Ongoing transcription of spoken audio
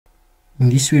In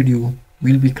this video,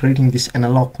 we'll be creating this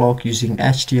analog clock using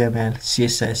HTML,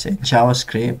 CSS and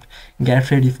JavaScript. Get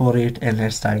ready for it and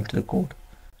let's dive into the code.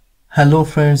 Hello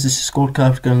friends, this is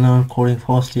CodeCraft. Can learn coding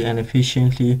fastly and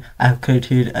efficiently. I have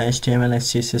created a HTML and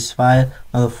CSS file.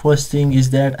 Now the first thing is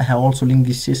that I have also linked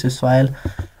this CSS file.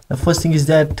 The first thing is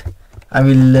that I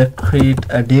will create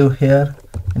a div here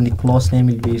and the class name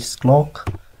will be clock.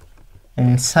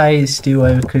 And inside this div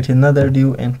I will create another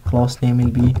div and class name will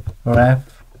be ref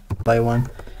by one.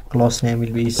 Class name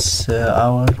will be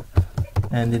hour,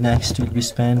 and the next will be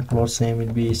span. Class name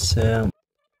will be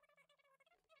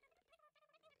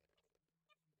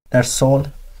that's all.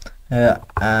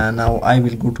 And now I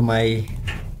will go to my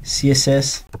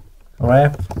CSS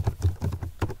wrap.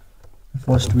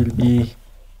 First will be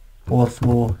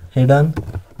overflow hidden.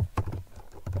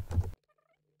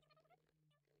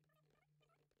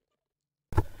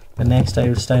 The next I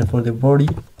will style for the body.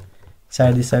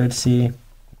 Inside this I will say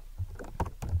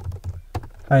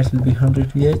height will be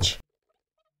 100 ph.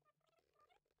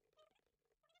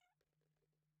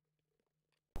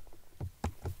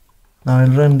 Now I'll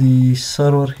run the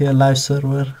server here, live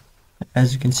server.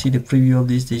 As you can see the preview of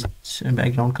this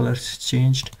background color is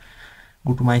changed.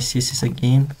 Go to my CSS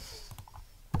again.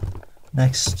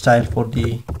 Next style for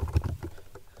the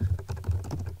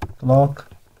clock.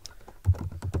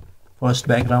 First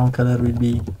background color will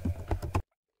be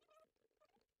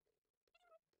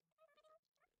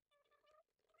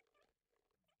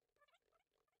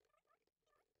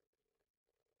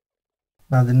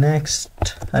now the next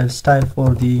I'll style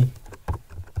for the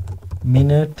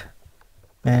minute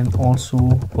and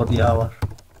also for the hour.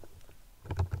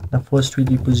 The first will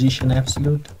be position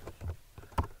absolute,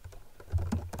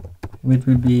 which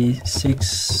will be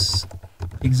 6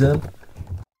 pixel.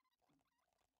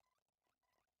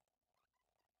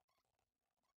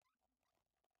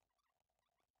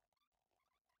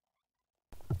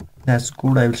 That's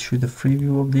good. I will show the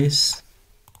preview of this.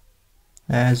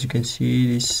 As you can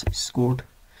see, this is good.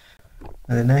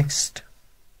 And the next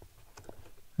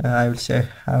I will say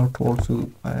how to also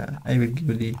I will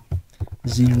give the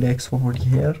z index property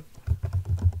here.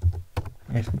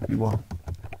 It will be 1.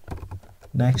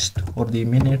 Next for the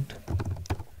minute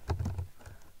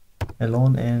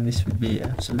alone, and this will be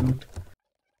absolute.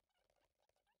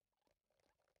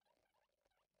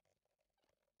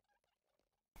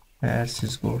 As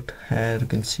is good. Here you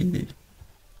can see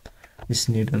this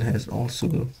needle has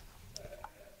also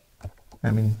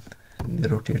the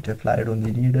rotate applied on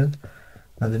the needle.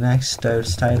 Now the next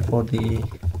style for the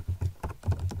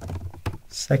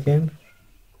second.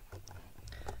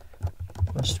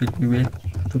 First will be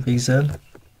width 2 pixel.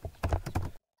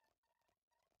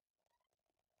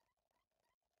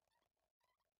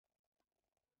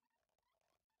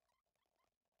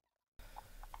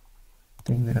 I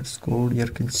think that's good. You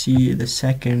can see the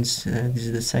seconds. This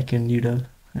is the second needle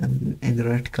and in the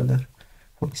red color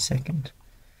for the second.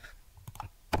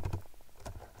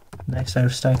 Next I will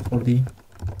style for the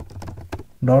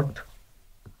dot,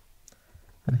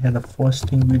 and here the first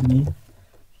thing will be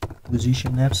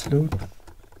position absolute,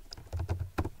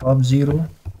 top 0,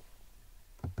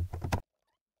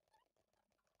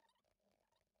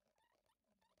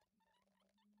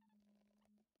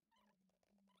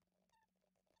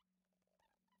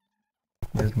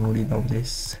 there's no need of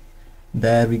this.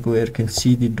 There we go. You can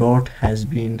see the dot has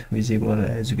been visible,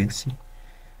 as you can see.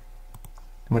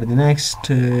 But the next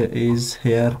is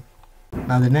here.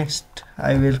 Now the next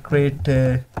I will create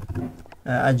a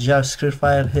JavaScript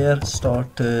file here.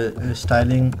 Start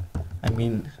styling,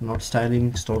 not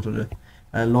styling, start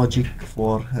logic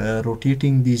for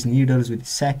rotating these needles with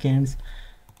seconds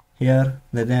here.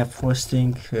 Then first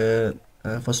thing,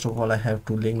 first of all I have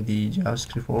to link the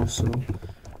JavaScript also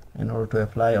in order to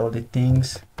apply all the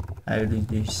things. I will do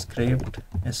the script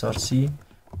src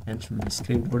and should be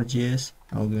script.js.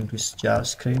 Now going to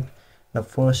JavaScript. The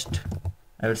first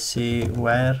I will say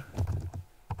where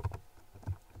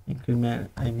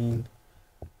increment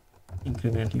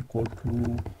equal to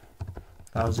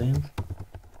 1000.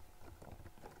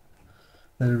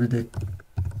 That will be the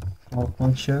clock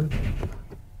function.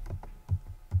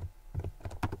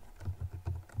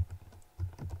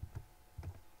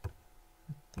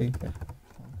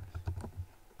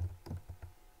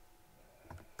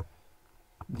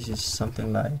 This is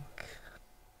something like,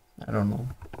 I don't know,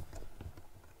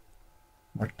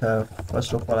 but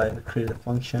first of all I will create a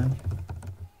function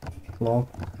clock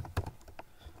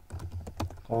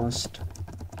const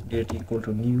date equal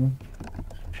to new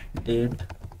date.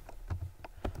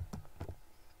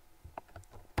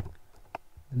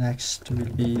 Next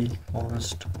will be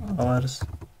const hours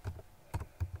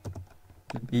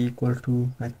will be equal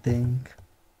to, I think,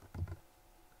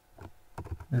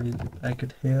 and the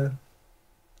bracket here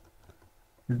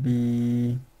will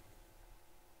be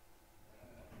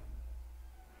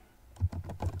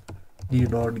d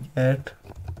dot get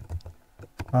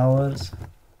hours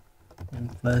and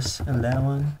plus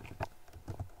 11,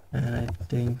 and I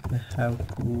think I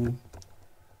have to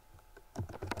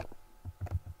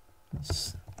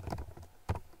this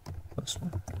first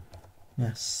one,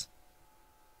 yes,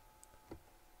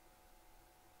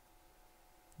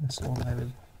 that's all. I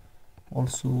will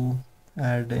also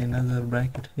add another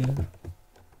bracket here.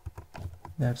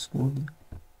 That's good.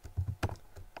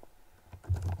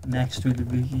 Next will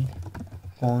be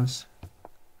const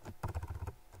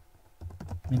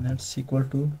minutes equal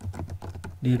to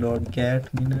d dot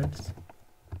get minutes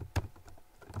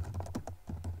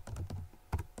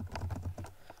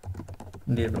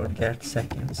d dot get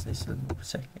seconds. This is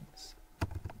seconds.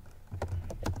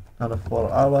 Now for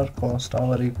hour, const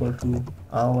hour equal to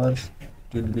hours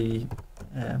will be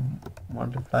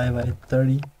multiply by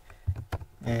 30,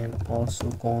 and also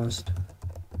const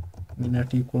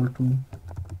minute equal to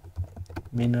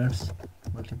minutes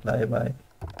multiply by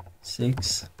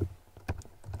 6,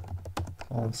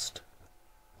 const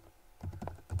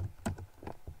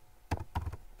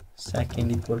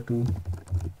second equal to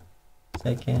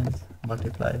seconds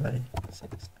multiply by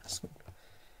 6. That's good.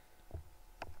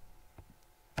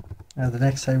 Now the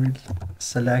next I will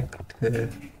select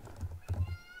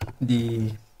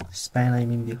the span, I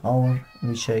mean the hour,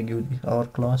 which I give the hour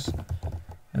class.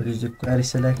 I will use the query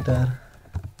selector,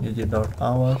 use the dot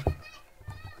hour,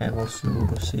 and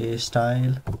also say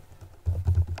style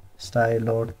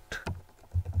dot,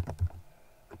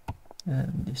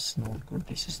 and this is not good,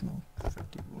 this is not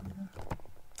pretty good.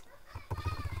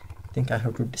 I think I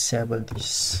have to disable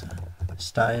this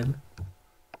style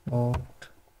dot.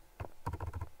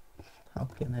 How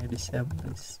can I disable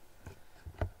this?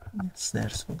 Yes,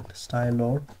 that's good. Style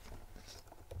dot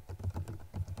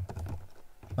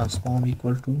transform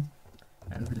equal to,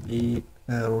 and will be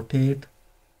rotate,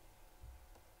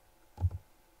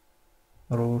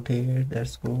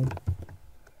 that's good,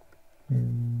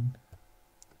 and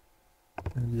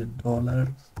the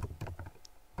dollar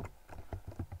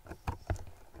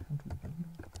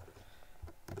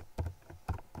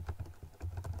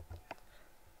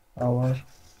hour,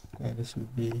 and this will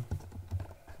be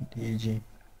dg.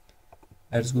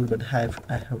 That's good, but I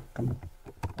have to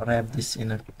wrap this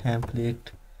in a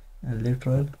template and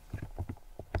literal.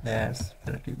 That's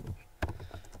pretty good.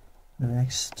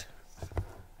 Next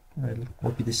I'll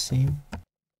copy the same.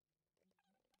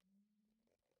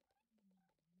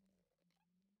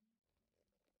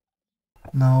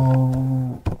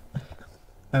 Now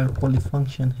I will call the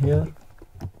function here.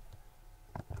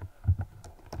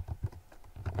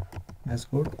 That's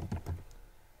good.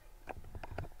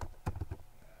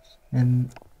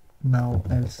 And now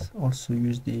I'll also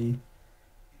use the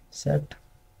set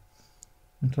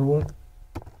interval.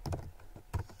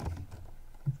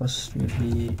 First will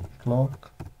be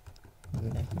clock,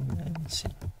 and I can see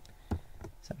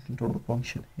set interval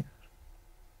function here.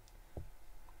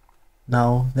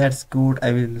 Now that's good.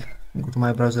 I will go to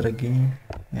my browser again,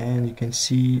 and you can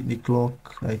see the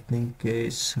clock, I think,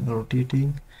 is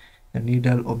rotating. The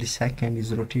needle of the second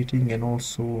is rotating, and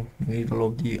also the needle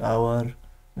of the hour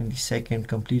and the second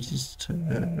completest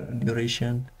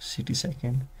duration 60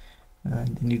 seconds.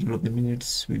 The needle of the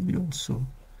minutes will be also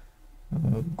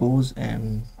goes,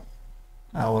 and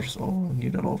hours or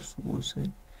needle also goes.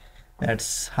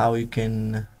 That's how you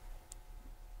can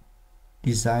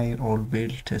design or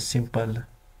build a simple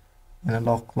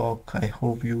analog clock. I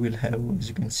hope you will have, as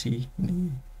you can see, the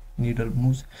needle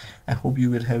moves. I hope you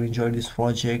will have enjoyed this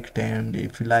project, and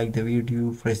if you like the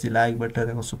video, press the like button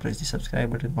and also press the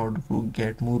subscribe button in order to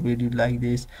get more videos like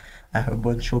this. I have a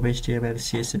bunch of HTML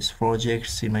CSS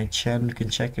projects in my channel. You can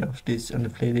check out this on the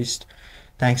playlist.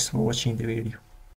 Thanks for watching the video.